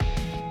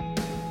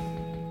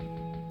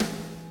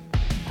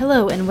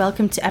Hello, and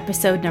welcome to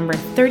episode number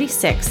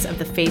 36 of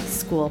the Faith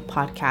School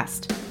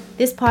podcast.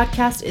 This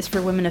podcast is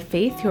for women of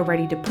faith who are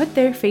ready to put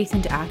their faith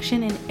into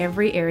action in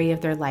every area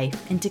of their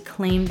life and to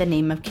claim the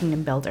name of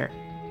Kingdom Builder.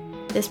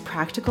 This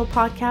practical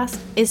podcast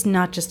is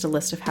not just a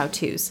list of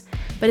how-tos,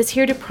 but is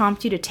here to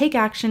prompt you to take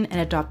action and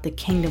adopt the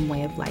kingdom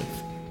way of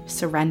life.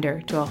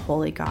 Surrender to a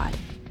holy God.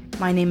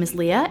 My name is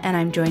Leah, and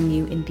I'm joining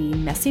you in the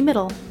messy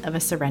middle of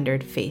a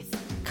surrendered faith.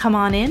 Come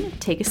on in,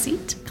 take a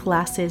seat.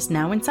 Class is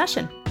now in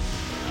session.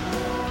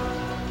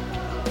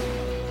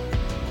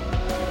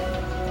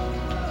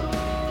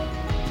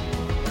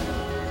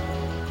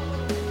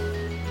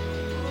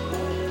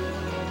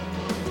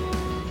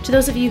 To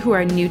those of you who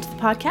are new to the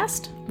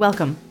podcast,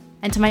 welcome.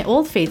 And to my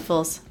old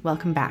faithfuls,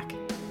 welcome back.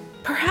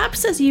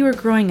 Perhaps as you were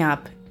growing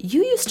up,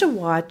 you used to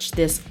watch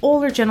this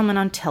older gentleman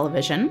on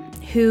television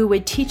who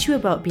would teach you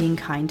about being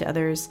kind to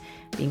others,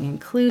 being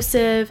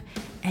inclusive,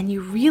 and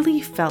you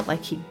really felt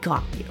like he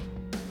got you.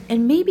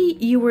 And maybe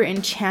you were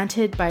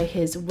enchanted by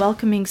his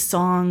welcoming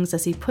songs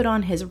as he put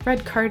on his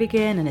red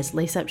cardigan and his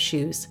lace-up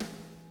shoes.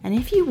 And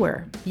if you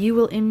were, you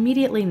will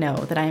immediately know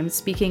that I am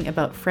speaking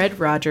about Fred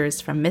Rogers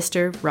from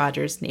Mr.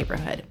 Rogers'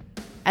 Neighborhood.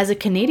 As a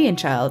Canadian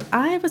child,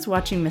 I was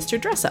watching Mr.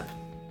 Dressup.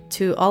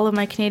 To all of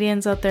my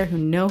Canadians out there who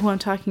know who I'm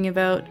talking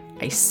about,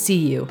 I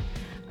see you.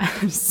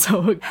 I'm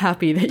so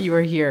happy that you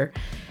are here.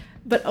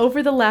 But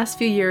over the last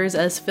few years,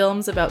 as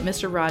films about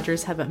Mr.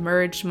 Rogers have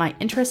emerged, my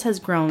interest has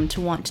grown to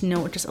want to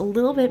know just a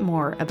little bit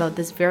more about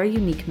this very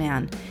unique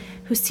man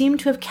who seemed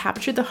to have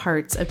captured the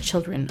hearts of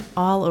children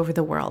all over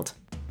the world.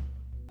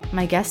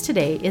 My guest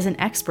today is an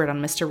expert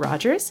on Mr.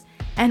 Rogers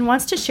and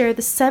wants to share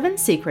the 7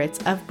 secrets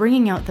of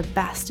bringing out the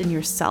best in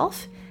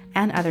yourself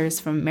and others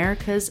from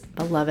America's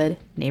beloved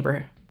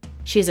neighbor.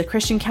 She is a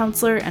Christian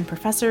counselor and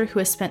professor who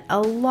has spent a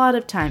lot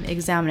of time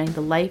examining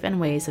the life and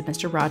ways of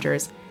Mr.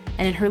 Rogers,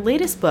 and in her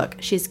latest book,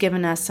 she's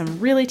given us some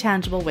really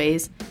tangible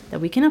ways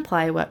that we can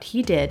apply what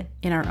he did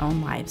in our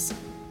own lives.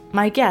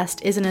 My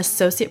guest is an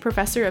associate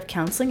professor of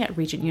counseling at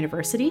Regent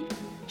University.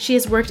 She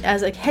has worked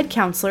as a head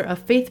counselor of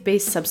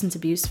faith-based substance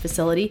abuse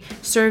facility,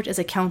 served as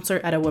a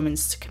counselor at a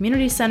women's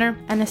community center,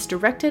 and has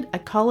directed a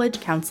college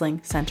counseling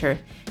center.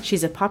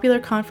 She's a popular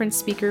conference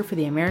speaker for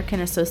the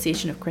American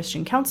Association of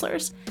Christian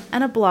Counselors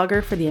and a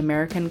blogger for the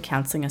American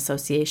Counseling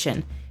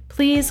Association.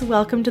 Please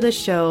welcome to the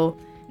show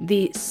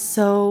the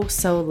so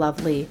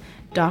lovely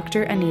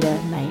Dr.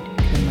 Anita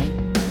Knight-Coonley.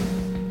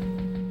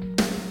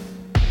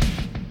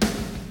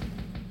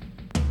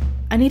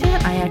 Anita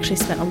and I actually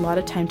spent a lot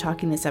of time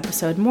talking this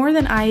episode, more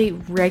than I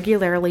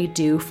regularly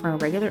do for a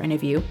regular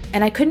interview,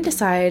 and I couldn't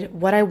decide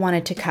what I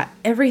wanted to cut.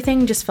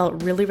 Everything just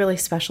felt really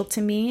special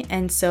to me,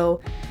 and so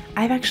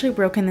I've actually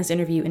broken this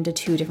interview into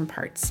 2 different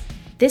parts.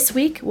 This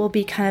week will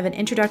be kind of an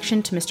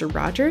introduction to Mr.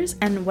 Rogers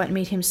and what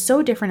made him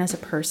so different as a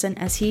person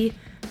as he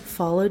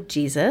followed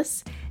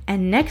Jesus,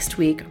 and next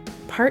week,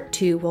 part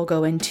 2 will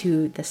go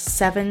into the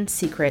 7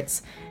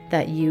 secrets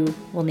that you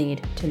will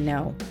need to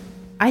know.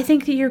 I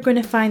think that you're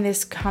going to find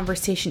this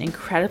conversation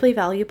incredibly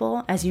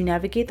valuable as you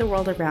navigate the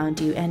world around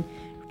you and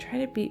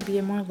try to be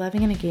a more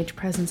loving and engaged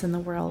presence in the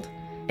world,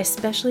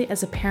 especially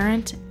as a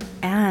parent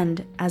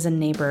and as a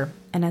neighbor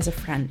and as a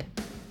friend.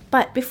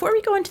 But before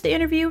we go into the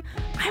interview,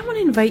 I want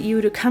to invite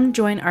you to come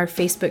join our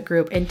Facebook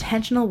group,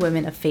 Intentional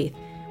Women of Faith.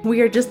 We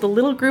are just the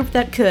little group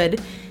that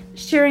could,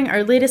 sharing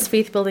our latest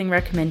faith-building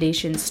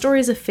recommendations,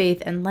 stories of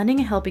faith, and lending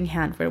a helping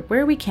hand for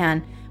where we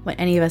can when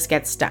any of us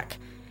get stuck.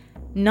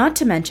 Not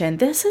to mention,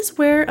 this is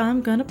where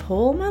I'm going to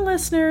poll my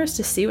listeners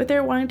to see what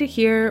they're wanting to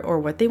hear or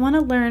what they want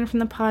to learn from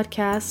the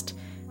podcast.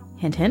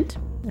 Hint, hint,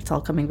 it's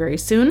all coming very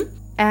soon,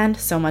 and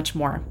so much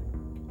more.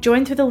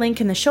 Join through the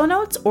link in the show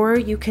notes, or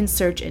you can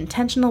search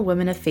Intentional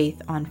Women of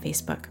Faith on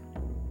Facebook.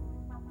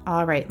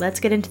 All right, let's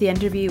get into the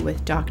interview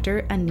with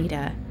Dr.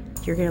 Anita.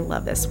 You're going to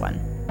love this one.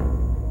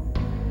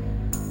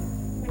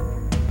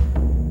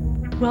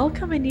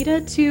 Welcome,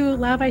 Anita, to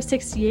Lab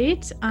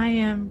I-68. I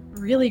am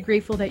really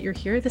grateful that you're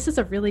here. This is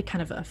a really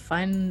kind of a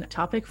fun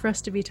topic for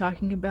us to be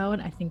talking about.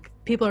 I think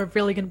people are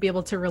really going to be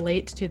able to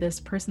relate to this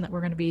person that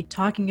we're going to be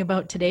talking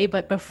about today.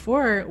 But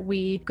before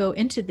we go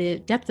into the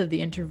depth of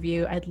the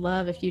interview, I'd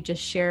love if you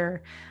just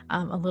share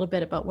a little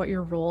bit about what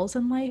your roles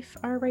in life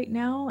are right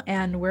now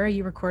and where are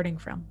you recording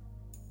from?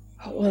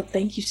 Oh, well,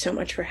 thank you so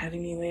much for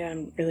having me, Leah.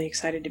 I'm really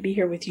excited to be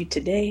here with you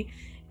today.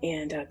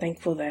 And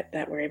thankful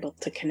that we're able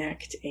to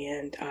connect.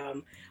 And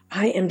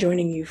I am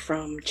joining you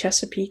from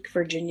Chesapeake,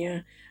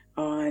 Virginia,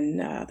 on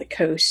the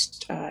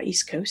coast,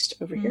 East Coast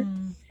over here.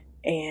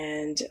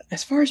 And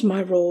as far as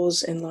my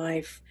roles in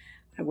life,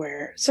 I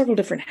wear several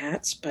different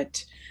hats,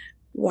 but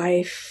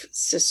wife,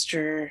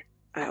 sister.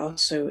 I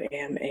also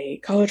am a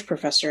college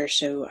professor,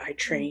 so I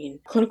train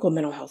clinical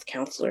mental health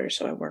counselors.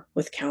 So I work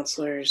with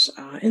counselors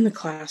in the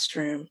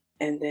classroom,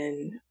 and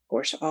then, of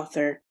course,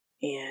 author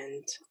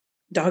and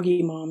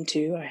doggy mom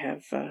too. I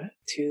have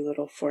 2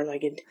 little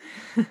 4-legged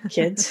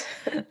kids.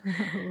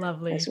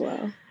 Lovely. As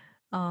well.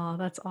 Oh,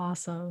 that's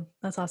awesome.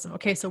 That's awesome.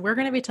 Okay, so we're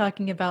going to be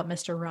talking about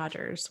Mr.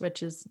 Rogers,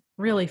 which is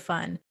really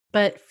fun.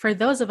 But for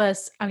those of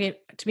us,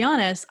 to be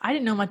honest, I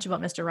didn't know much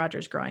about Mr.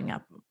 Rogers growing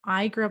up.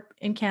 I grew up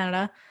in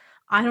Canada.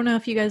 I don't know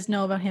if you guys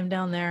know about him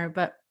down there,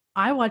 but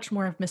I watched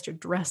more of Mr.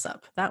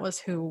 Dressup. That was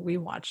who we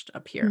watched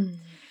up here. Mm.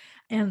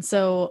 And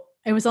so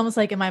it was almost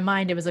like in my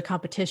mind, it was a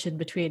competition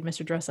between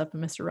Mr. Dressup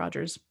and Mr.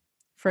 Rogers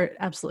for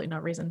absolutely no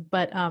reason.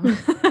 But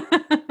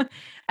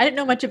I didn't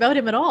know much about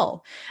him at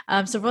all.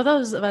 So for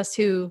those of us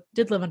who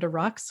did live under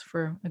rocks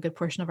for a good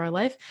portion of our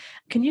life,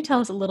 can you tell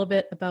us a little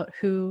bit about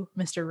who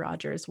Mr.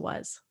 Rogers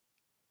was?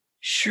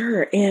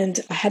 Sure. And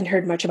I hadn't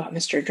heard much about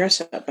Mr.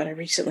 Dressup, but I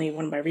recently,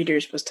 one of my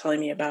readers was telling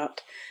me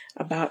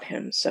about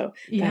him. So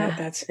Yeah.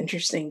 that's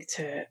interesting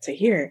to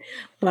hear.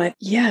 But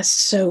yes,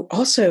 so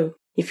also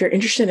if you're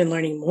interested in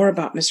learning more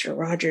about Mr.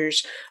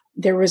 Rogers,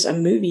 there was a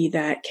movie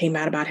that came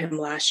out about him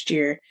last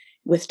year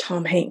with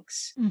Tom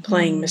Hanks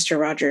playing Mm-hmm. Mr.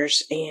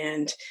 Rogers,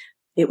 and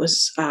it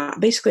was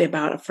basically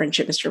about a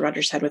friendship Mr.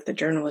 Rogers had with the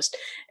journalist.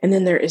 And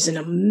then there is an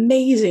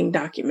amazing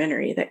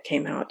documentary that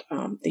came out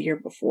the year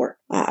before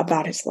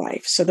about his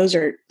life. So those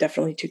are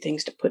definitely two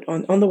things to put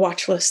on the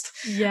watch list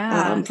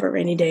Yeah. for a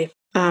rainy day.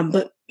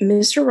 But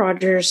Mr.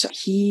 Rogers,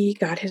 he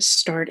got his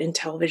start in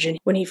television.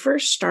 When he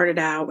first started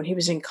out, when he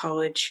was in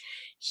college,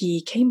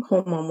 he came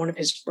home on one of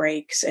his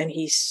breaks and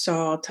he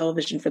saw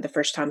television for the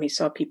first time. He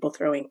saw people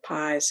throwing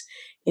pies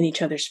in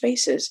each other's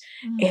faces.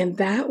 Mm, And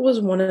that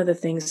was one of the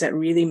things that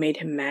really made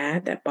him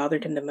mad, that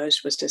bothered him the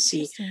most, was to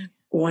see interesting.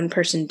 one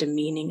person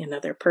demeaning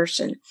another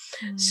person.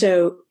 Mm,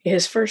 So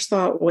his first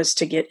thought was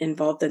to get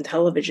involved in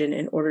television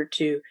in order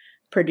to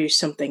produce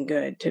something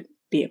good, to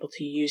be able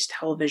to use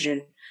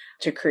television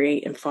to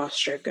create and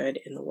foster good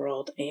in the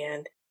world.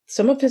 And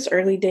some of his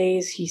early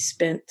days he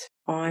spent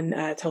on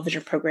a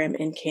television program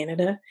in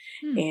Canada,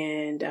 mm,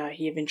 and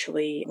he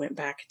eventually went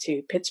back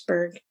to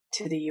Pittsburgh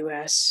to the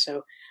US.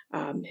 So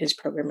his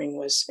programming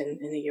was in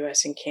the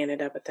US and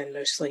Canada, but then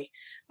mostly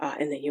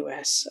in the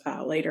US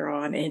later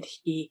on. And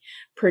he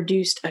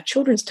produced a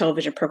children's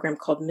television program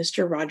called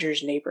Mr.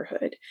 Rogers'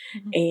 Neighborhood.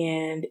 mhm.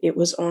 And it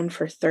was on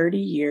for 30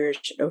 years,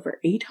 over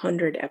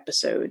 800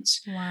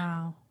 episodes,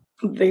 Wow.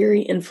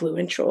 very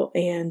influential.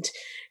 And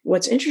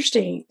what's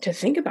interesting to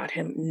think about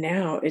him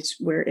now, it's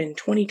we're in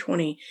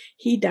 2020.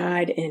 He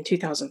died in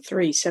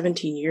 2003,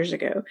 17 years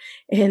ago.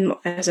 And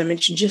as I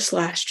mentioned, just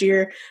last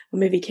year, a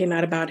movie came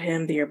out about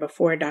him. The year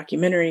before, a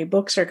documentary,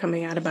 books are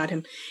coming out about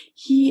him.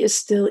 He is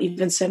still,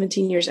 even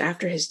 17 years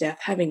after his death,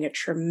 having a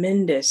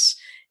tremendous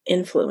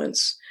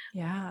influence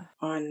Yeah.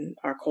 on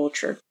our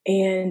culture.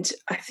 And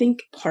I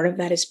think part of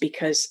that is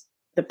because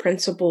the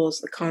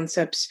principles, the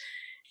concepts,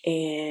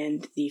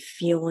 and the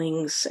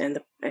feelings and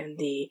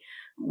the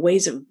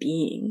ways of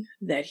being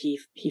that he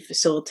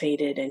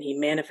facilitated and he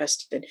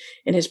manifested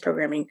in his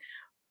programming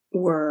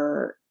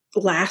were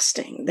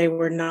lasting. They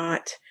were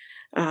not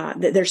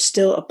they're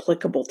still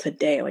applicable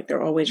today. Like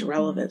they're always Mhm.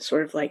 relevant,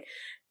 sort of like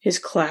his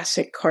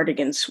classic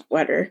cardigan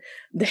sweater.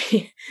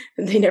 They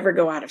never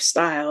go out of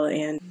style.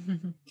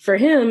 And for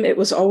him, it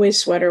was always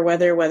sweater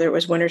weather, whether it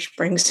was winter,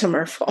 spring,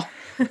 summer, fall.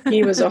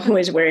 He was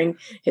always wearing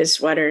his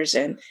sweaters.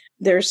 And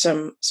there's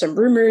some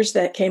rumors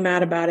that came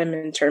out about him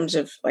in terms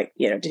of, like,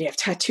 did he have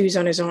tattoos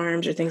on his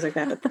arms or things like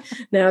that? But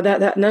no,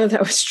 that none of that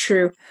was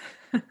true.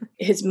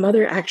 His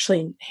mother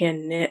actually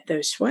hand knit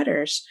those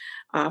sweaters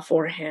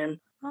for him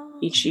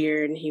each Oh,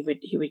 year, and he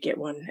would get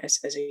one as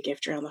a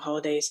gift around the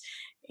holidays.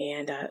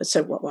 And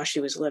so while she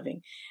was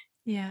living.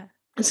 yeah.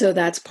 So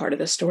that's part of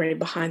the story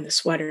behind the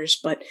sweaters.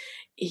 But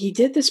he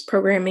did this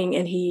programming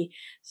and he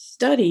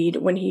studied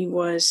when he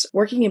was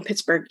working in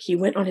Pittsburgh. He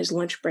went on his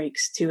lunch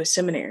breaks to a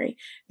seminary,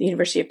 the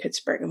University of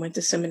Pittsburgh, and went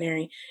to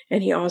seminary.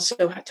 And he also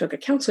took a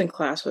counseling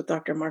class with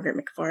Dr. Margaret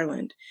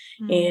McFarland.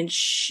 Mm, And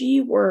she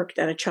worked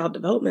at a child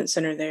development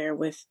center there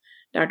with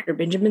Dr.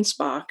 Benjamin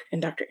Spock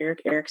and Dr.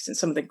 Eric Erickson,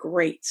 some of the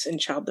greats in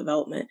child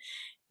development.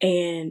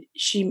 And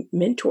she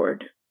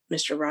mentored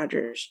Mr.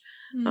 Rogers.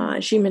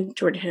 mm, She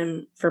mentored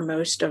him for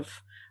most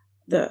of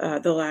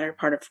the latter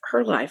part of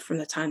her life. From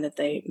the time that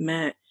they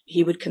met,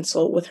 he would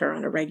consult with her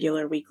on a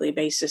regular weekly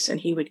basis,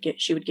 and she would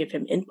give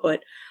him input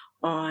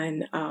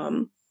on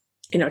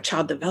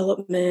child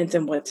development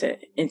and what to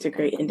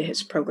integrate into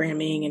his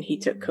programming. And he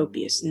took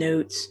copious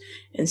notes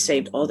and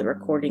saved all the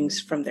recordings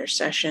from their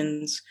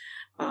sessions.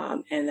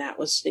 And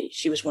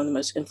she was one of the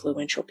most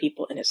influential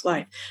people in his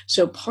life.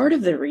 So part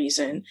of the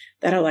reason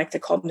that I like to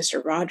call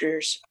Mr.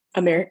 Rogers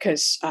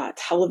America's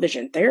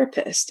television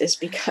therapist is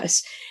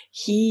because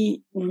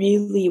he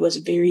really was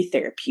very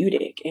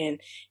therapeutic, and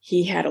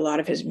he had a lot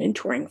of his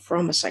mentoring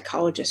from a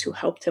psychologist who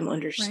helped him right.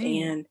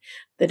 understand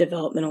the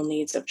developmental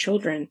needs of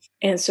children.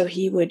 And so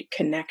he would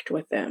connect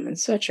with them in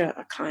such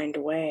a kind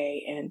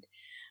way. And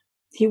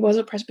he was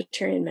a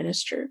Presbyterian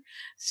minister.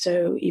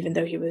 So even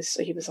though he was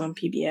on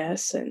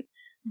PBS and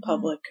Mhm.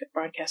 public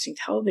broadcasting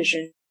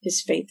television,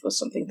 his faith was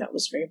something that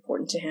was very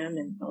important to him.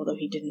 And although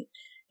he didn't,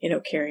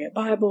 carry a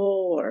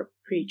Bible or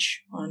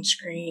preach on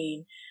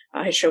screen,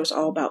 his show was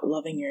all about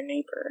loving your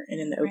neighbor. And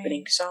in the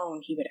opening Right.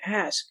 song, he would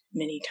ask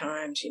many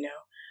times,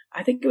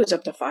 I think it was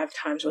up to 5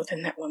 times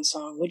within that one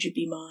song, would you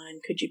be mine?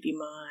 Could you be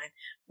mine?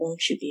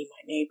 Won't you be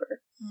my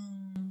neighbor?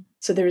 Mm,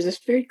 So there was this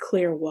very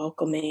clear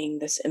welcoming,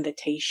 this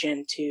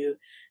invitation to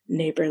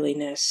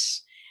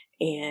neighborliness.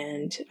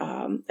 and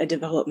a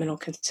developmental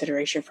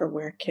consideration for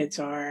where kids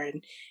are.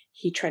 And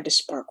he tried to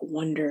spark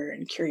wonder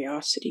and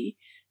curiosity.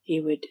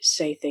 He would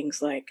say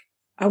things like,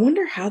 I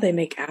wonder how they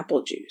make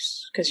apple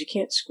juice, because you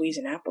can't squeeze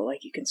an apple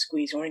like you can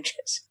squeeze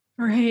oranges.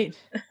 Right.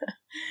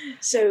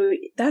 So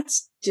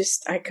that's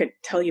just, I could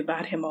tell you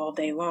about him all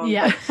day long.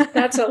 Yeah. But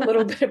that's a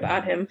little bit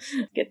about him.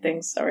 Get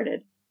things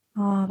started.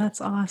 Oh, that's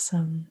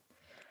awesome.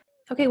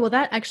 Okay, well,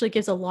 that actually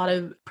gives a lot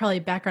of probably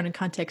background and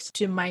context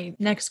to my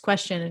next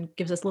question and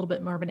gives us a little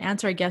bit more of an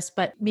answer, I guess.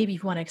 But maybe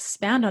if you want to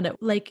expand on it,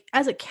 like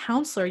as a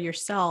counselor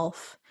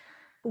yourself,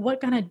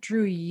 what kind of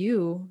drew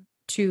you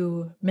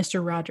to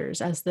Mr.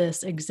 Rogers as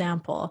this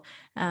example?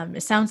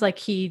 It sounds like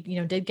he,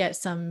 did get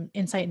some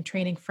insight and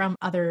training from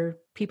other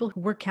people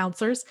who were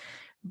counselors,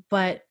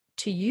 but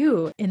to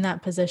you in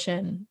that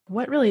position,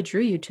 what really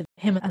drew you to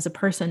him as a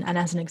person and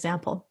as an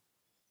example?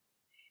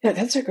 Yeah,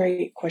 that's a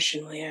great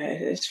question,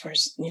 Leah. As far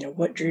as,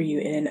 what drew you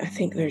in, I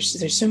think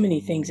there's so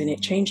many things, and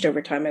it changed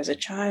over time. As a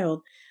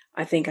child,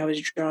 I think I was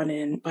drawn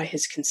in by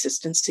his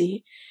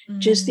consistency.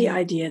 Just the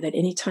idea that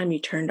anytime you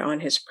turned on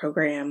his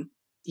program,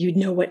 you'd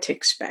know what to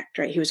expect,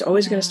 right? He was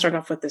always going to start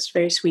off with this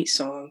very sweet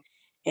song,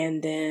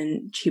 and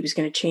then he was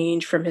going to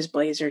change from his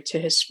blazer to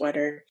his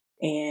sweater,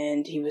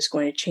 and he was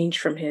going to change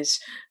from his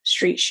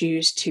street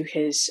shoes to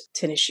his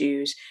tennis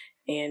shoes,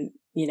 and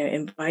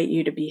invite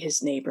you to be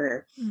his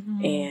neighbor,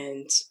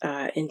 and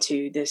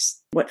into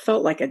this, what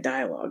felt like a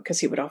dialogue, because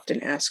he would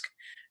often ask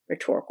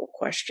rhetorical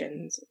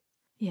questions.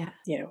 Yeah.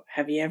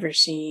 Have you ever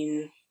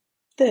seen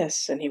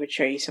this? And he would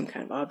show you some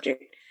kind of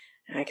object.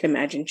 And I can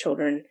imagine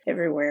children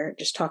everywhere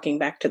just talking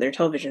back to their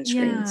television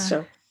screens.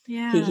 So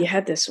he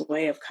had this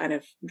way of kind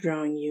of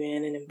drawing you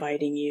in and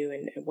inviting you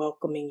and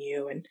welcoming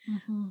you. And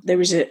there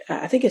was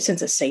I think a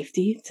sense of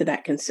safety to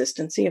that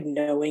consistency of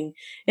knowing,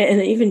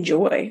 and even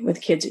joy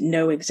with kids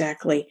know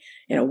exactly,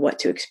 what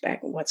to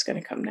expect and what's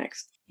going to come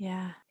next.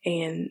 Yeah.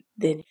 And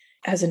then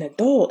as an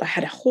adult, I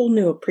had a whole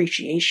new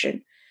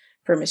appreciation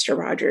for Mr.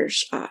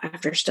 Rogers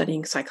after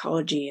studying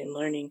psychology and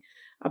learning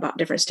about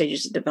different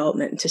stages of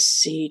development, and to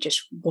see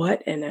just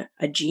what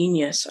a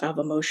genius of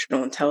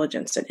emotional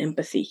intelligence and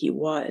empathy he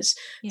was,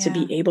 to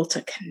be able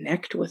to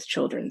connect with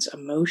children's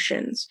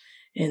emotions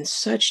in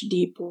such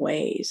deep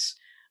ways.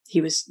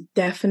 He was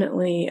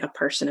definitely a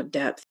person of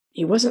depth.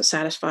 He wasn't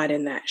satisfied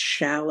in that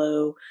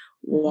shallow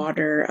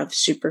water of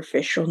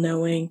superficial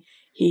knowing.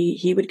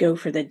 He would go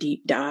for the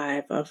deep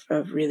dive of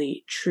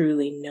really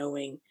truly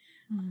knowing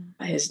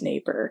his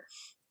neighbor.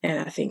 And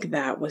I think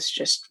that was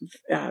just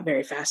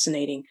very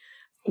fascinating.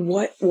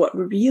 What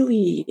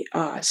really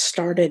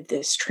started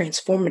this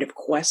transformative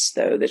quest,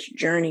 though, this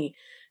journey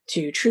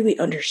to truly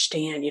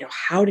understand,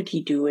 how did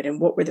he do it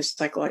and what were the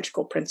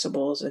psychological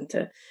principles, and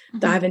to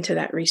dive into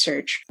that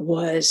research,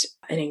 was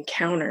an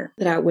encounter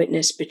that I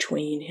witnessed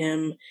between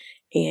him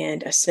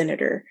and a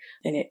senator.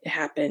 And it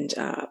happened,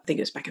 I think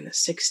it was back in the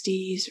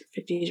 60s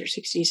or 50s or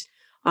 60s.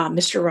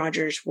 Mr.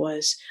 Rogers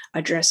was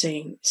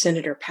addressing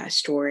Senator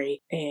Pastore,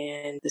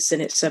 and the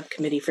Senate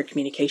Subcommittee for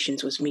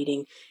Communications was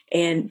meeting.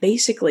 And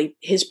basically,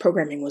 his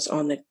programming was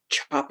on the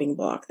chopping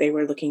block. They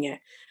were looking at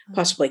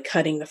possibly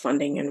cutting the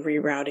funding and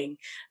rerouting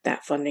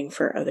that funding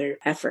for other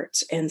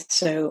efforts. And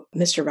so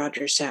Mr.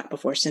 Rogers sat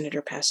before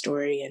Senator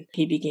Pastore, and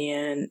he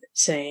began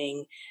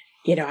saying,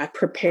 I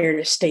prepared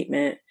a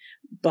statement,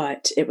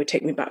 but it would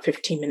take me about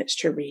 15 minutes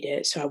to read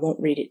it, so I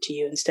won't read it to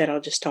you. Instead, I'll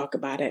just talk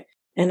about it.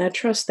 And I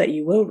trust that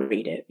you will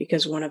read it,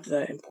 because one of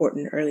the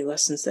important early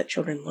lessons that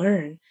children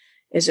learn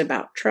is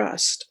about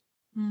trust.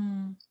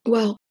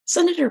 Well,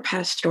 Senator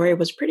Pastore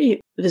was pretty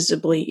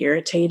visibly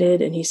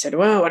irritated, and he said,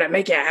 well, would it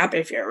make you happy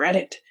if you read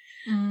it?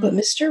 But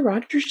Mr.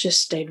 Rogers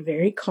just stayed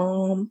very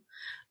calm,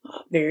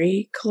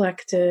 very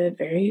collected,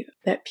 very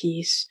at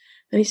peace.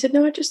 And he said,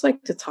 no, I'd just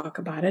like to talk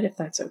about it if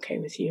that's okay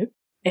with you.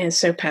 And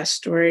so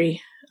Pastore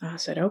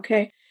said,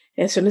 okay.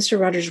 And so Mr.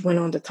 Rogers went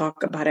on to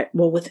talk about it.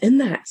 Well, within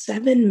that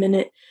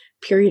 7-minute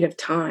period of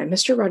time,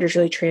 Mr. Rogers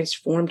really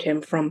transformed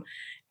him from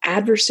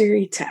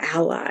adversary to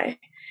ally.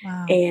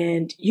 Wow.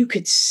 And you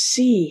could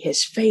see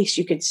his face.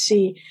 You could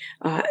see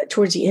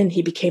towards the end,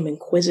 he became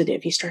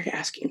inquisitive. He started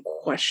asking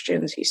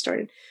questions. He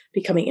started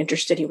becoming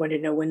interested. He wanted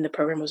to know when the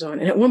program was on.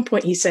 And at one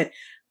point he said,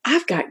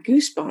 I've got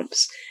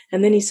goosebumps.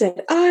 And then he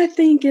said, I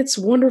think it's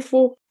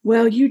wonderful.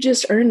 Well, you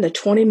just earned the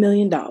 $20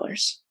 million. Oh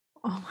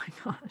my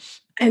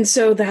gosh. And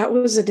so that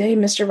was the day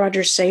Mr.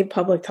 Rogers saved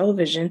public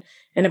television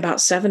in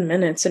about 7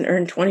 minutes and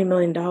earned $20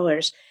 million.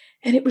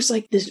 And it was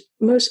like this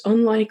most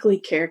unlikely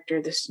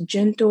character, this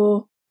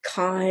gentle,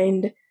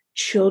 kind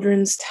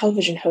children's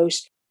television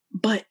host.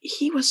 But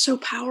he was so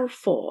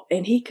powerful,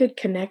 and he could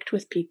connect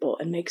with people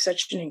and make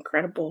such an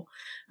incredible,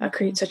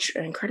 create such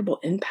an incredible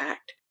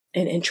impact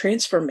and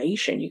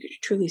transformation. You could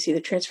truly see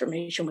the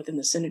transformation within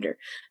the senator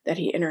that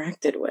he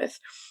interacted with.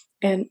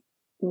 And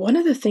one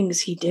of the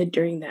things he did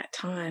during that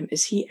time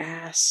is he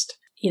asked,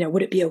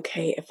 would it be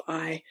okay if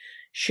I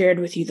shared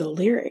with you the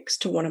lyrics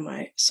to one of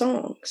my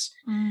songs?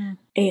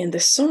 And the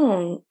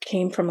song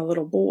came from a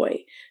little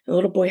boy. The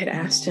little boy had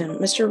asked him,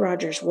 Mr.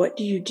 Rogers, what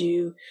do you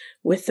do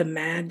with the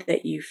mad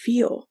that you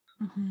feel?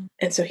 Mhm.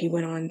 And so he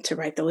went on to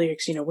write the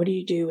lyrics, what do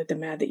you do with the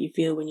mad that you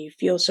feel when you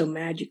feel so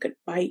mad you could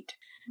bite?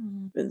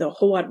 Mhm. The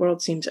whole wide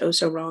world seems oh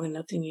so wrong and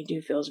nothing you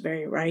do feels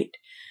very right.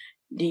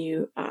 Do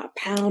you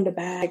pound a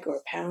bag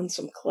or pound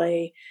some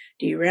clay?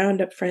 Do you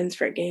round up friends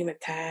for a game of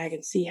tag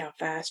and see how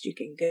fast you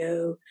can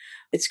go?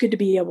 It's good to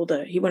be able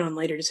to, he went on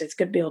later to say, it's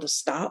good to be able to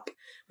stop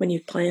when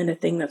you've planned a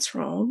thing that's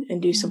wrong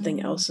and do something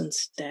Mm. else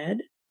instead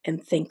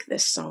and think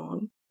this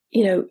song.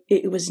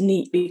 It was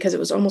neat because it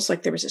was almost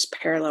like there was this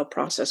parallel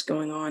process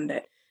going on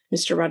that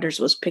Mr. Rogers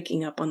was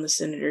picking up on the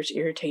senator's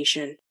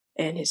irritation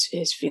and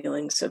his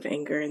feelings of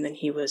anger. And then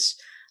he was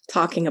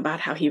talking about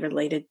how he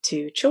related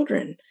to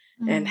children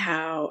and Mm.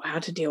 how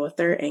to deal with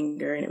their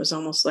anger. And it was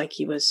almost like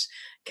he was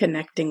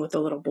connecting with a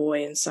little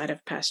boy inside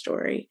of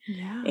Pastore.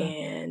 Yeah.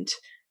 And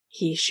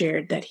he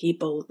shared that he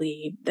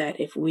believed that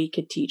if we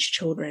could teach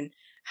children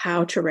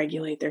how to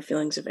regulate their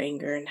feelings of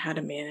anger and how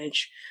to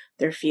manage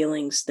their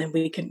feelings, then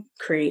we can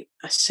create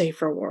a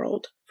safer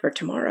world for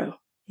tomorrow.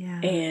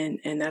 Yeah.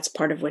 And that's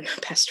part of when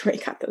Pastore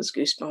got those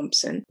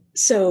goosebumps. And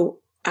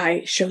so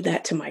I showed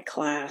that to my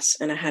class,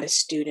 and I had a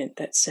student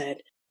that said,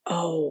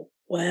 oh,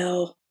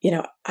 well,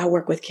 I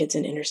work with kids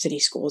in inner city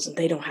schools and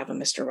they don't have a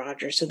Mr.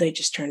 Rogers, so they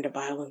just turn to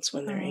violence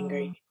when they're Oh.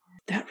 angry.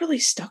 That really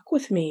stuck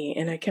with me.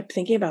 And I kept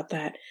thinking about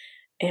that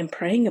and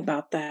praying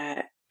about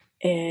that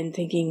and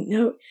thinking,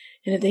 no,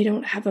 they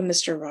don't have a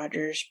Mr.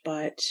 Rogers,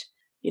 but,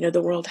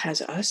 the world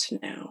has us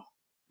now.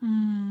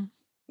 Mm.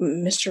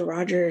 Mr.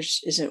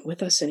 Rogers isn't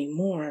with us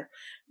anymore,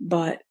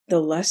 but the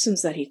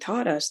lessons that he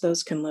taught us,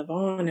 those can live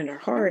on in our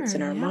hearts Sure.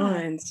 and our Yeah.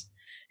 minds,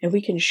 and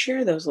we can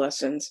share those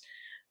lessons.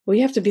 We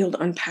have to be able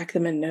to unpack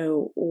them and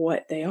know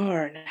what they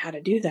are and how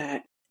to do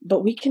that.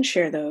 But we can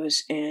share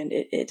those, and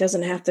it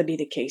doesn't have to be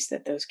the case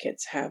that those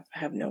kids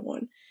have no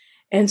one.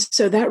 And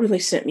so that really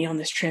sent me on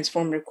this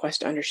transformative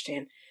quest to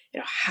understand,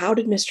 how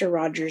did Mr.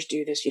 Rogers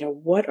do this?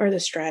 What are the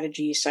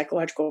strategies,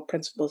 psychological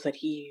principles that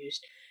he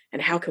used,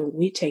 and how can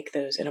we take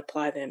those and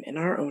apply them in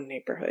our own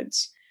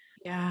neighborhoods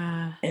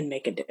Yeah. and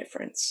make a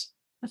difference?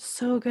 That's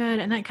so good.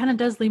 And that kind of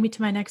does lead me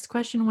to my next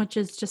question, which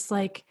is just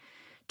like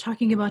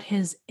talking about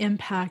his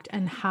impact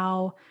and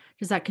how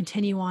does that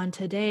continue on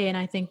today? And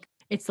I think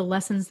it's the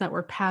lessons that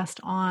were passed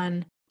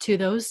on to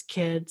those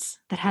kids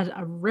that had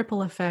a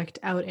ripple effect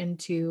out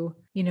into,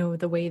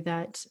 the way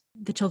that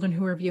the children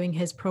who were viewing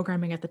his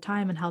programming at the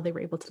time and how they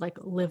were able to like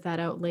live that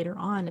out later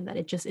on, and that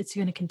it's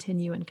going to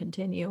continue and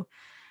continue.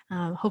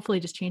 Hopefully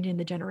just changing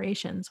the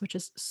generations, which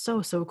is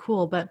so, so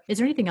cool. But is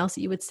there anything else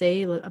that you would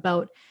say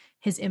about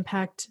his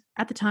impact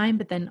at the time,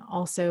 but then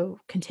also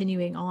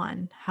continuing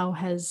on? How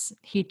has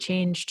he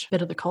changed a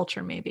bit of the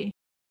culture, maybe?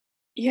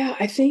 Yeah,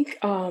 I think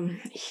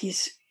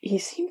he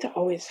seemed to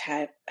always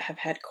have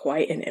had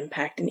quite an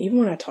impact. And even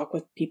when I talk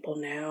with people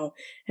now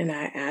and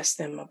I ask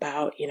them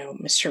about,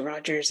 Mr.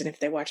 Rogers, and if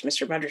they watch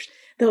Mr. Rogers,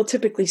 they'll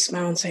typically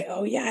smile and say,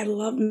 oh yeah, I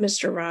love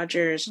Mr.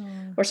 Rogers.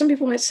 Mm. Or some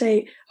people might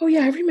say, oh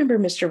yeah, I remember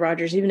Mr.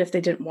 Rogers, even if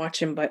they didn't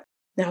watch him, but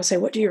now I'll say,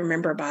 what do you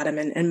remember about him?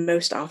 And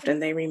most often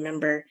they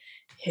remember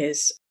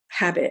his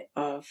habit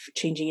of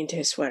changing into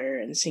his sweater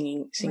and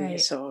singing a Right.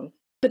 song.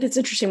 But it's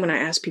interesting when I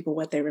ask people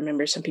what they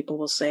remember. Some people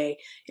will say,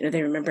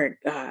 they remember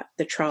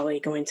the trolley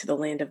going to the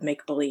land of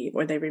make believe,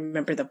 or they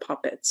remember the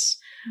puppets,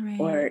 Right.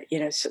 or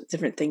so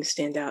different things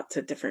stand out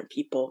to different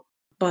people.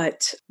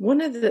 But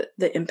one of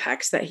the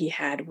impacts that he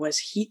had was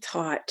he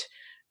taught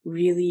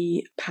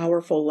really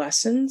powerful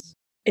lessons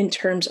in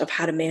terms of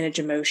how to manage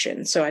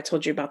emotion. So I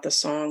told you about the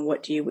song,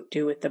 "What do you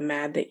do with the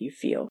mad that you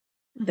feel?"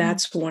 Mm-hmm.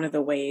 That's one of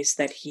the ways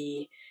that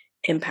he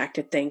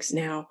impacted things.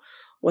 Now,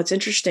 what's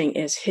interesting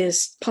is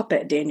his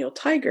puppet, Daniel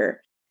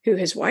Tiger, who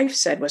his wife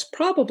said was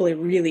probably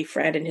really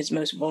Fred in his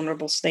most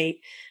vulnerable state.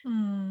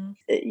 Mm.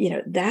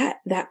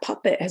 That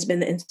puppet has been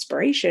the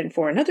inspiration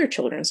for another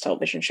children's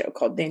television show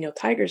called Daniel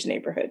Tiger's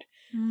Neighborhood,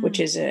 which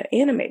Mm. is an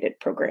animated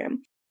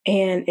program.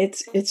 And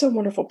it's a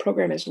wonderful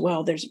program as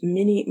well. There's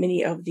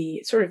many of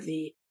the sort of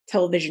the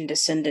television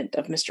descendant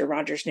of Mr.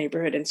 Rogers'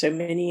 Neighborhood. And so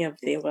many of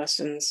the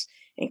lessons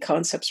and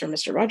concepts from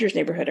Mr. Rogers'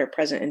 Neighborhood are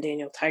present in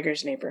Daniel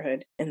Tiger's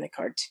Neighborhood in the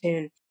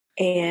cartoon.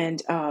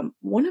 And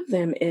one of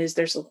them is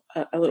there's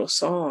a little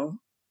song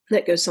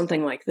that goes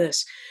something like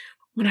this.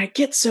 When I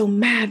get so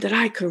mad that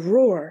I could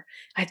roar,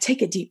 I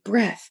take a deep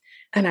breath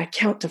and I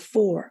count to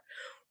 4.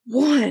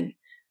 1,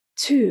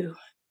 2,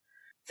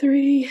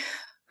 3,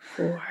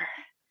 4.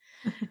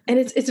 And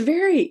it's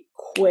very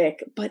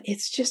quick, but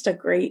it's just a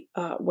great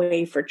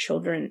way for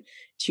children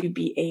to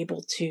be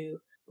able to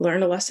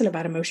learn a lesson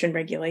about emotion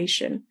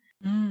regulation.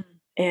 Mm.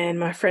 And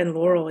my friend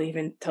Laurel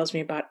even tells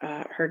me about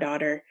her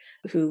daughter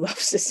who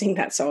loves to sing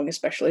that song,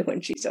 especially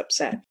when she's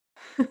upset.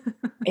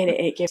 And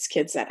it gives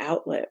kids that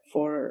outlet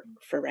for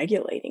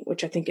regulating,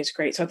 which I think is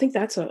great. So I think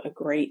that's a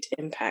great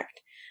impact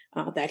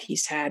that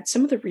he's had.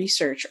 Some of the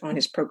research on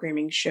his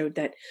programming showed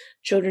that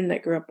children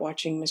that grew up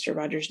watching Mr.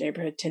 Rogers'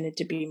 Neighborhood tended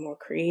to be more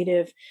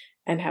creative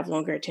and have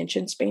longer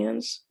attention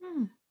spans.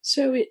 Mm.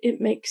 So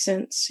it makes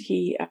sense.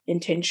 He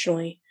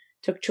intentionally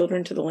took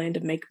children to the land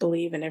of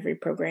make-believe in every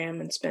program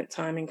and spent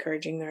time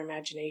encouraging their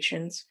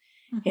imaginations.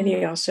 And Mm-hmm.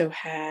 he also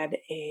had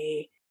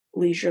a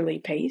leisurely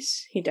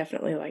pace. He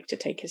definitely liked to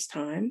take his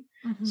time.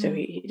 So Mhm.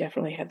 he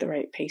definitely had the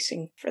right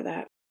pacing for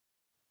that.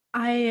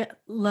 I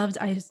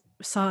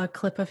saw a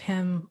clip of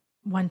him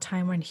one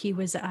time when he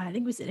was, I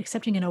think it was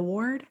accepting an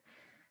award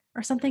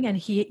or something, and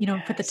he,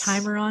 put the Yes.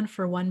 timer on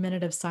for 1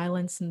 minute of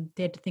silence, and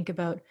they had to think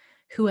about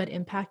who had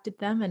impacted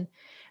them, and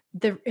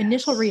the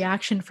initial Yes.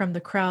 reaction from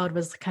the crowd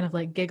was kind of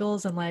like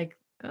giggles and like,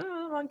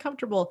 "Oh, I'm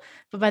uncomfortable."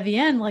 But by the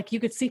end, like, you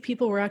could see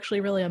people were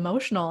actually really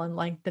emotional and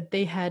like that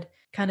they had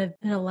kind of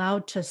been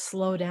allowed to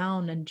slow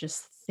down and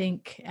just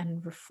think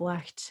and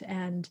reflect.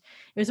 And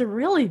it's a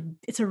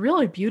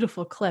really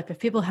beautiful clip. If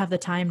people have the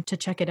time to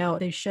check it out,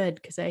 they should,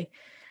 because I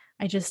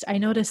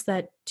noticed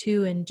that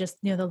too, and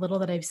just, the little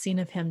that I've seen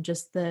of him,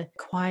 just the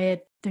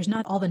quiet, there's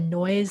not all the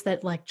noise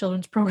that like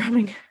children's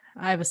programming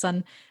I have a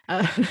son,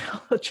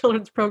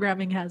 children's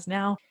programming has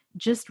now,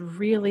 just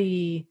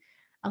really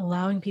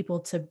allowing people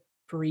to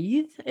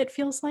breathe, it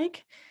feels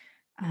like.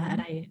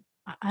 And Mhm.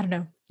 I don't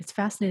know, it's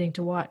fascinating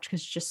to watch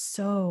because it's just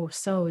so,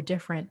 so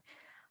different.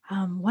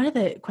 One of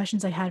the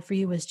questions I had for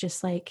you was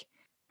just like,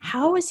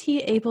 how was he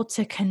able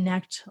to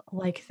connect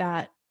like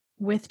that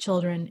with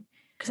children?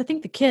 Because I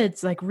think the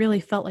kids like really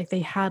felt like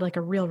they had like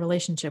a real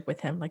relationship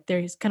with him. Like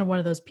he's kind of one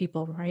of those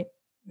people, right?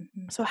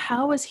 Mhm. So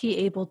how was he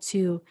able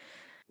to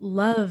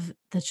love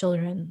the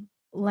children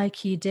like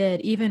he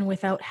did, even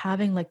without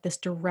having like this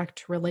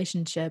direct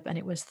relationship, and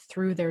it was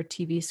through their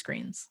TV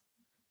screens?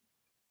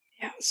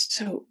 Yeah.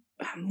 So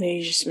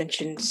you just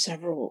mentioned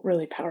several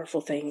really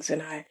powerful things,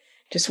 and I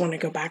just want to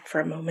go back for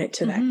a moment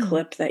to that Hmm.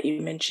 clip that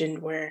you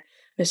mentioned where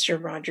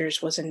Mr.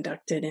 Rogers was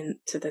inducted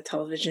into the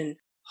Television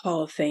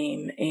Hall of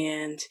Fame,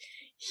 and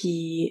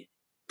he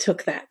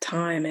took that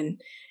time,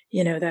 and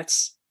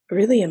that's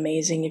really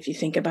amazing if you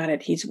think about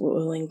it.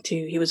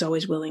 He was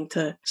always willing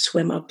to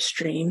swim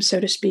upstream, so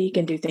to speak,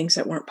 and do things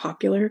that weren't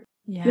popular,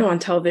 on Yeah.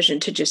 television,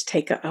 to just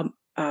take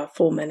a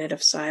full minute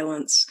of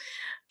silence.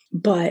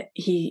 But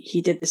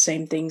he did the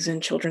same things in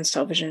children's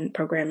television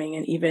programming,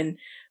 and even,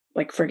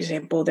 like, for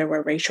example, there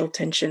were racial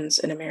tensions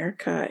in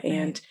America, Right.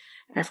 and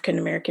African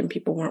American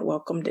people weren't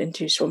welcomed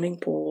into swimming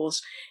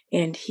pools,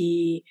 and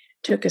he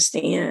took a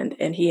stand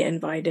and he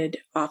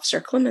invited Officer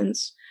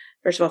Clemens,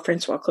 first of all,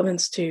 Francois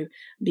Clemens, to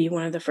be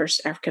one of the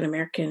first African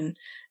American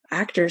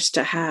actors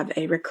to have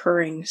a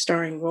recurring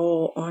starring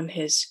role on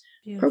his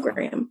Beautiful.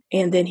 program.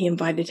 And then he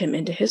invited him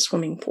into his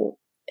swimming pool.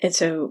 And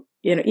so,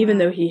 even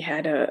though Wow. he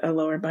had a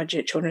lower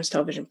budget children's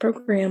television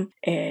program,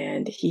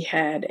 and he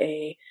had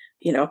a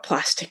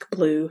plastic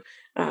blue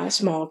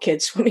small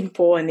kid swimming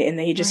pool, and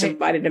he just Right.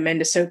 invited him in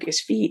to soak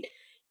his feet,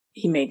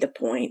 he made the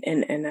point.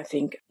 And I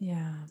think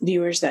Yeah.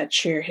 viewers that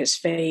share his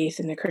faith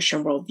and the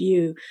Christian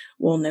worldview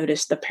will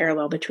notice the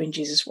parallel between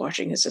Jesus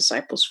washing his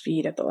disciples'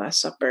 feet at the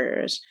Last Supper.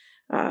 As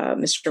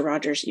Mr.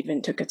 Rogers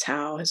even took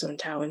his own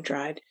towel, and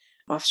dried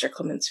Officer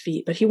Clement's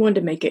feet. But he wanted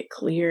to make it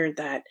clear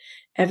that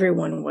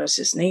everyone was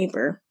his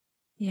neighbor,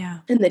 Yeah.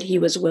 and that he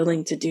was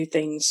willing to do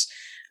things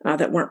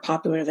that weren't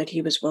popular, that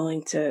he was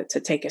willing to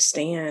take a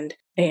stand,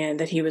 and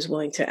that he was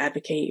willing to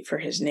advocate for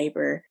his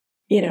neighbor.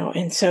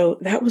 And so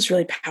that was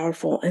really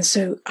powerful. And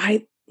so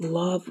I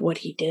love what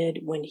he did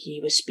when he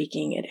was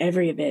speaking at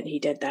every event. He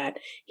did that.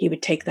 He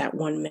would take that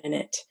 1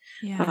 minute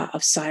Yeah.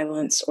 of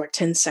silence, or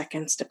 10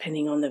 seconds,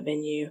 depending on the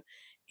venue.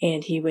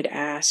 And he would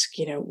ask,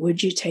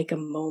 would you take a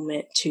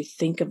moment to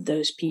think of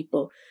those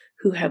people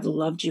who have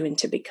loved you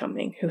into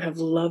becoming, who have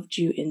loved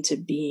you into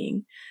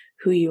being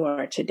who you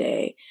are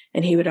today?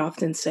 And he would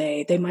often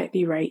say, they might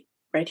be right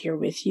here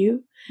with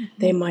you.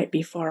 They Mhm. might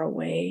be far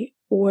away,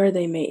 or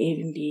they may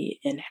even be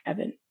in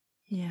heaven.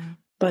 Yeah.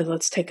 But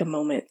let's take a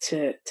moment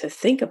to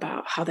think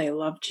about how they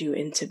loved you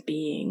into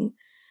being.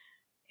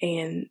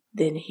 And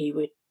then he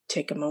would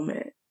take a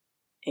moment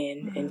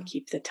and Wow.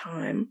 keep the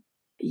time.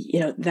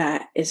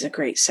 That is a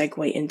great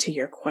segue into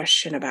your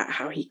question about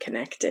how he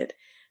connected. Mhm.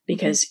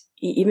 Because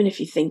even if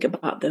you think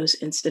about those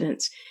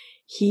incidents,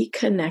 he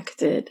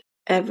connected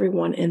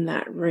everyone in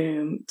that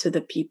room to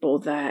the people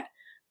that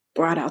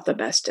brought out the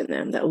best in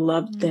them, that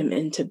loved them Mm.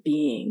 into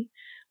being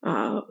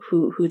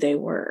who they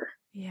were.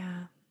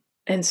 Yeah.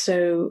 And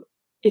so,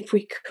 if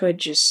we could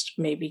just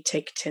maybe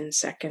take 10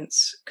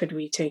 seconds, could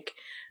we take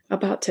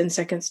about 10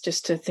 seconds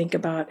just to think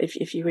about,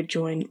 if you would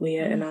join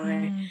Leah and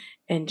I, Mhm.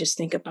 and just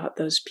think about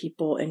those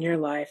people in your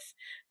life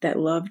that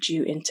loved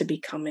you into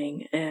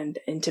becoming and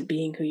into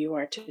being who you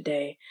are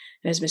today.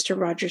 And as Mr.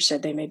 Rogers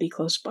said, they may be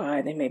close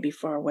by, they may be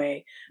far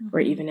away, or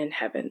Mhm. even in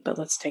heaven, but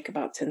let's take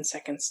about 10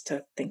 seconds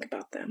to think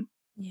about them.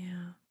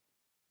 Yeah.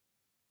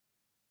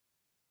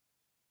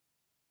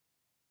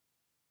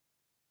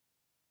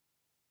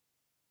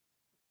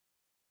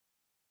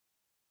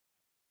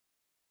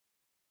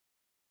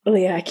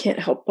 Leah, I can't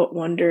help but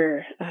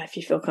wonder if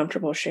you feel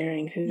comfortable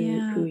sharing who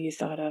Yeah. you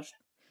thought of.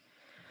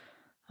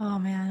 Oh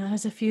man,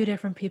 there's a few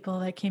different people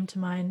that came to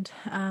mind.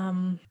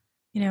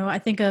 I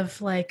think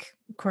of like,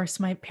 of course,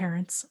 my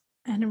parents,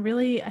 and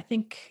really, I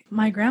think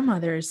my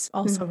grandmothers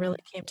also Mhm. really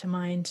came to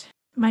mind.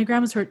 My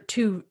grandmas were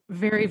two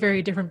very,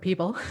 very different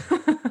people.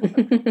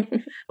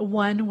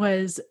 One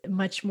was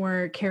much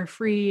more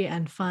carefree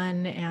and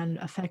fun and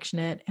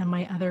affectionate, and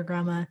my other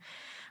grandma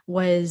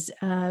was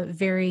a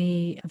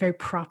very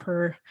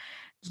proper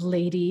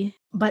lady,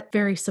 but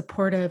very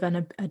supportive and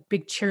a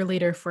big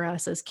cheerleader for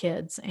us as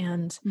kids.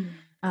 And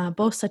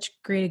both such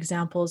great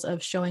examples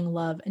of showing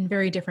love in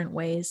very different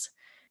ways.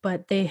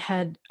 But they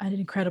had an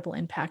incredible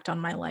impact on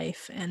my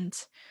life, and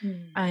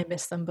I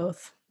miss them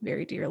both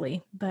very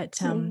dearly. But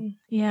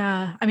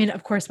yeah, I mean,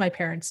 of course, my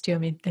parents too. I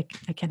mean,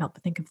 I can't help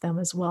but think of them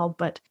as well.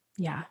 But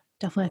yeah,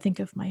 definitely, I think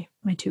of my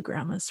two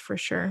grandmas for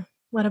sure.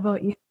 What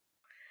about you?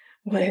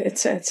 Well, it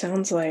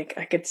sounds like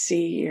I could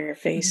see your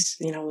face,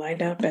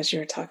 light up as you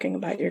were talking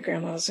about your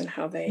grandmas and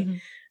how they Mm-hmm.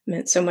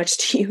 meant so much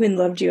to you and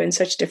loved you in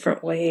such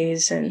different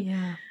ways. And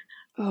Yeah.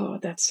 oh,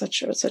 that's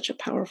such a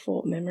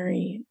powerful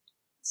memory.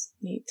 It's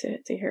neat to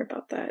hear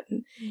about that.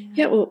 And Yeah.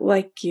 yeah, well,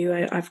 like you,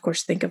 I of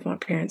course think of my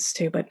parents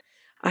too, but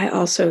I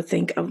also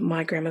think of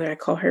my grandmother. I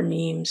call her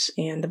Memes,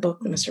 and the book,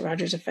 The Mr.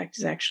 Rogers Effect,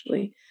 is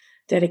actually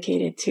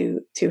dedicated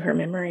to her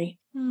memory.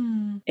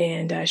 Mm.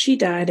 And she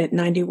died at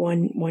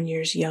 91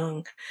 years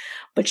young,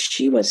 but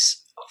she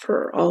was,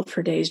 for all of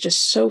her days,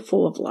 just so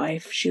full of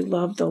life. She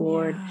loved the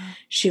Lord. Yeah.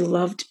 She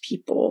loved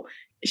people.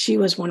 She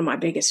was one of my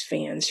biggest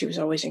fans. She was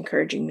always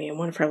encouraging me. And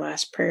one of her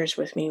last prayers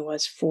with me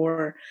was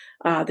for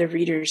the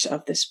readers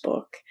of this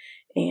book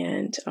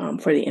and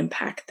for the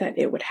impact that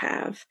it would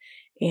have.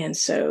 And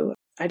so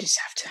I just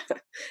have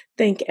to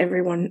thank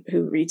everyone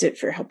who reads it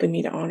for helping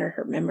me to honor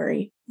her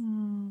memory.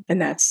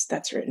 And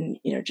that's written,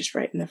 just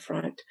right in the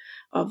front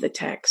of the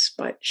text.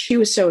 But she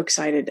was so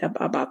excited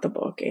about the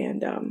book,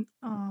 and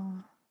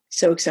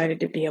so excited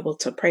to be able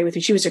to pray with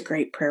you. She was a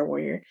great prayer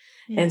warrior.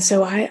 Yeah. And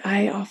so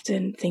I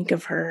often think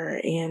of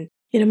her. And,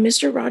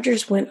 Mr.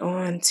 Rogers went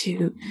on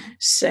to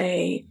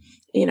say,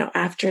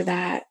 after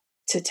that,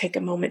 to take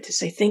a moment to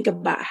say, think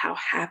about how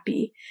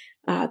happy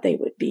they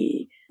would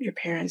be, your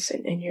parents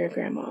and your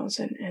grandmas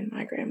and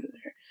my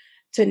grandmother,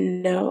 to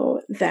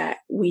know that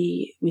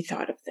we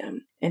thought of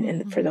them.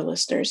 And for the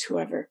listeners,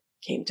 whoever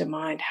came to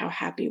mind, how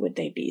happy would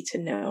they be to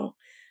know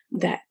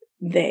that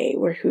they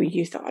were who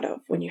you thought of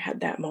when you had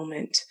that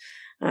moment,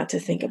 to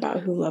think about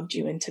who loved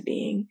you into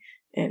being,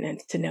 and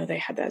to know they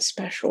had that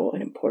special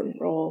and important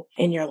role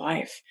in your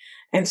life.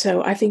 And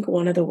so I think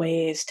one of the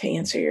ways to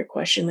answer your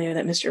question, Leah,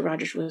 that Mr.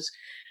 Rogers was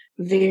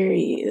a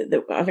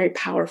very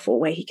powerful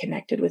way he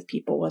connected with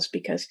people was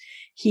because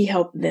he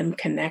helped them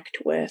connect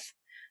with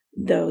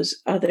those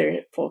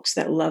other folks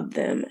that loved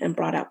them and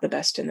brought out the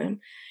best in them.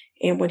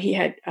 And when he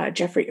had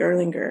Jeffrey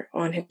Erlinger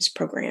on his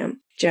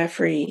program,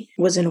 Jeffrey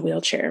was in a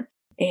wheelchair,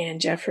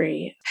 and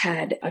Jeffrey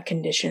had a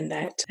condition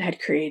that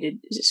had created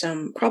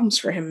some problems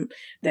for him,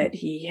 that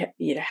he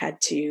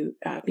had to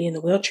be in the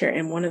wheelchair.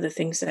 And one of the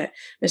things that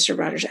Mr.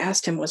 Rogers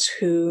asked him was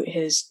who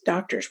his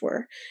doctors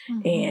were.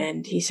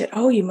 And he said,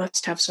 "Oh, you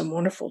must have some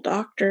wonderful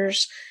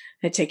doctors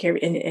that take care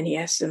of," and he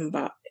asked him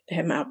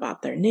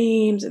about their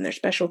names and their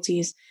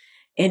specialties.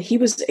 And he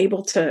was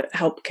able to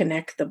help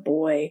connect the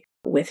boy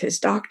with his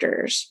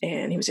doctors,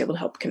 and he was able to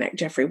help connect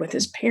Jeffrey with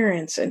his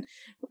parents and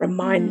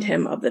remind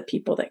him of the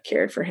people that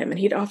cared for him. And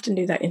he'd often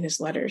do that in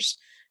his letters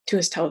to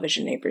his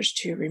television neighbors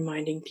too,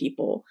 reminding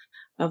people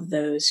of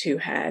those who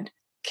had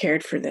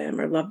cared for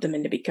them or loved them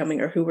into becoming,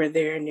 or who were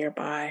there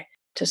nearby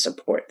to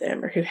support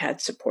them, or who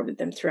had supported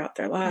them throughout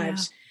their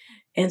lives.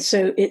 Yeah. And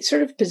so it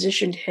sort of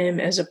positioned him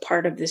as a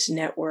part of this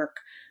network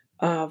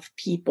of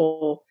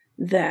people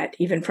that,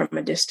 even from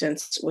a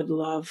distance, would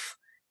love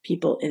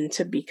people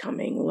into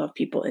becoming, love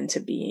people into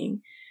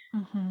being.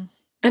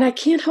 And I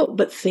can't help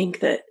but think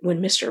that when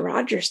Mr.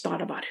 Rogers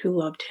thought about who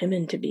loved him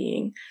into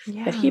being,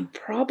 that he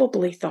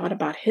probably thought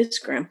about his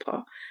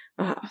grandpa,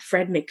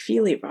 Fred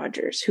McFeely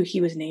Rogers, who he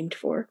was named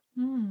for.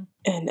 And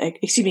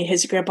excuse me,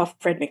 his grandpa,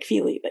 Fred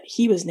McFeely, but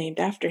he was named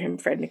after him,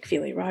 Fred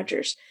McFeely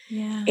Rogers.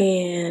 Yeah.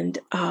 And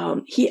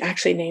he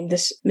actually named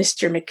this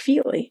Mr.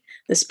 McFeely,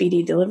 the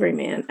speedy delivery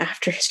man,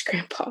 after his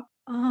grandpa.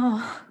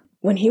 Oh.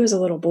 When he was a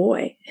little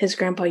boy, his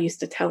grandpa used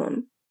to tell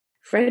him,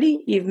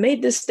 "Freddie, you've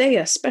made this day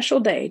a special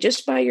day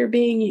just by your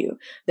being you.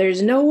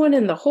 There's no one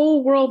in the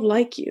whole world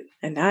like you,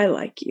 and I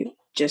like you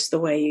just the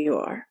way you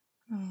are."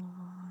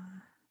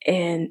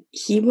 And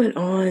he went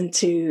on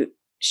to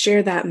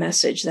share that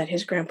message that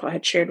his grandpa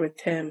had shared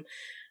with him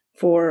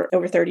for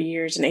over 30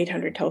 years in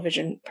 800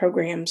 television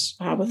programs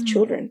with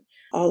children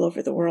all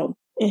over the world,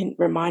 and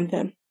remind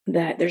them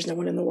that there's no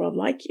one in the world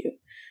like you.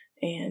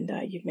 And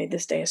you've made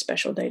this day a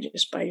special day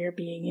just by your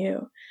being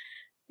you.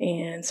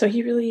 And so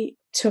he really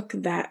took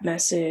that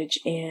message,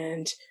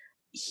 and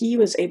he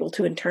was able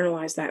to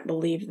internalize that,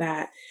 believe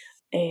that,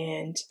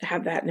 and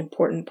have that an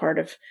important part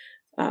of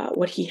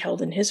what he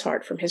held in his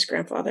heart from his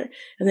grandfather.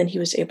 And then he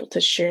was able to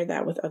share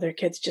that with other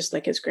kids, just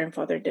like his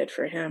grandfather did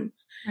for him.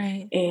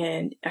 Right.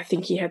 And I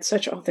think he had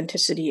such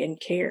authenticity and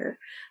care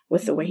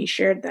with the way he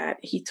shared that.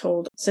 He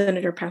told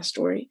Senator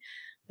Pastore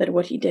that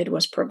what he did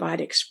was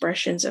provide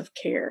expressions of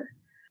care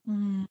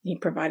He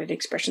provided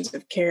expressions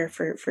of care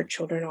for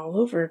children all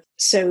over.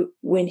 So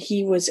when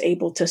he was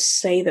able to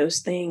say those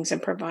things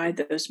and provide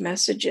those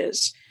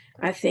messages,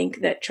 I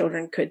think that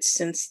children could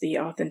sense the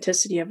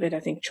authenticity of it. I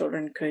think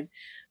children could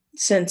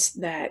sense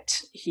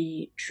that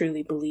he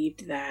truly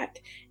believed that,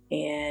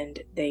 and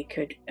they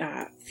could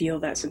feel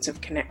that sense of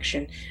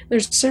connection.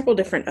 There's several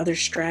different other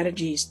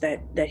strategies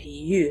that he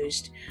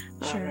used.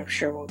 Sure. I'm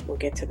sure we'll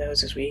get to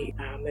those as we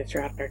move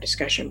throughout our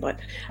discussion, but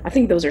I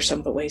think those are some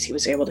of the ways he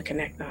was able to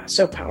connect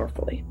so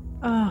powerfully.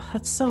 Oh,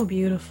 that's so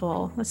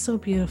beautiful. That's so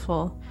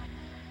beautiful.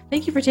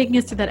 Thank you for taking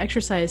us through that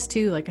exercise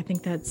too. Like, I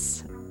think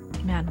that's,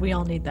 man, we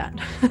all need that.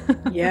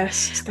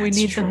 Yes, we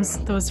need true.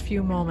 those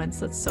few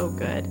moments. That's so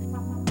good.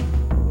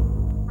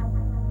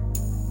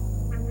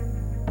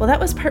 Well, that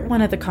was part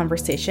 1 of the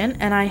conversation,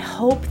 and I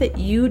hope that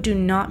you do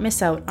not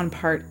miss out on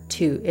part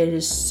 2. It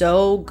is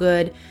so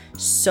good,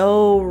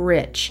 so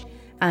rich,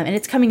 and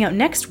it's coming out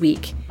next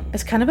week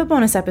as kind of a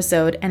bonus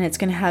episode, and it's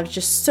going to have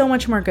just so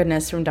much more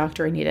goodness from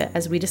Dr. Anita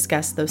as we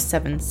discuss those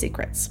 7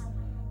 secrets.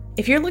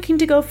 If you're looking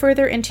to go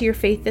further into your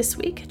faith this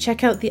week,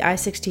 check out the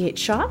I-68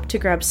 shop to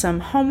grab some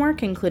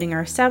homework, including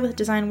our Sabbath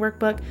design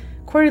workbook,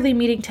 quarterly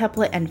meeting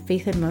template, and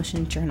Faith in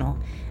Motion journal.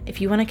 If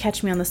you want to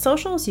catch me on the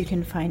socials, you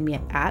can find me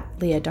at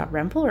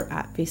leah.rempel or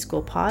at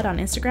faithschoolpod on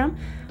Instagram,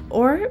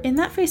 or in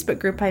that Facebook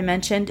group I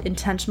mentioned,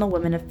 Intentional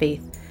Women of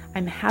Faith.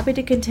 I'm happy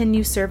to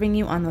continue serving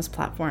you on those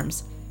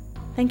platforms.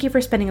 Thank you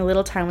for spending a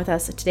little time with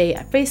us today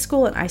at Faith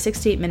School and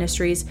I-68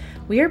 Ministries.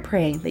 We are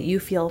praying that you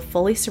feel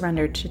fully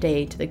surrendered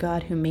today to the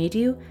God who made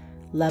you,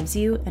 loves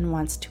you, and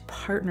wants to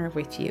partner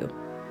with you.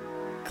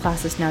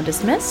 Class is now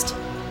dismissed.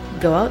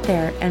 Go out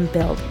there and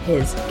build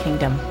his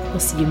kingdom. We'll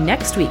see you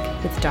next week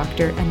with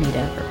Dr.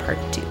 Anita for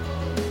part 2.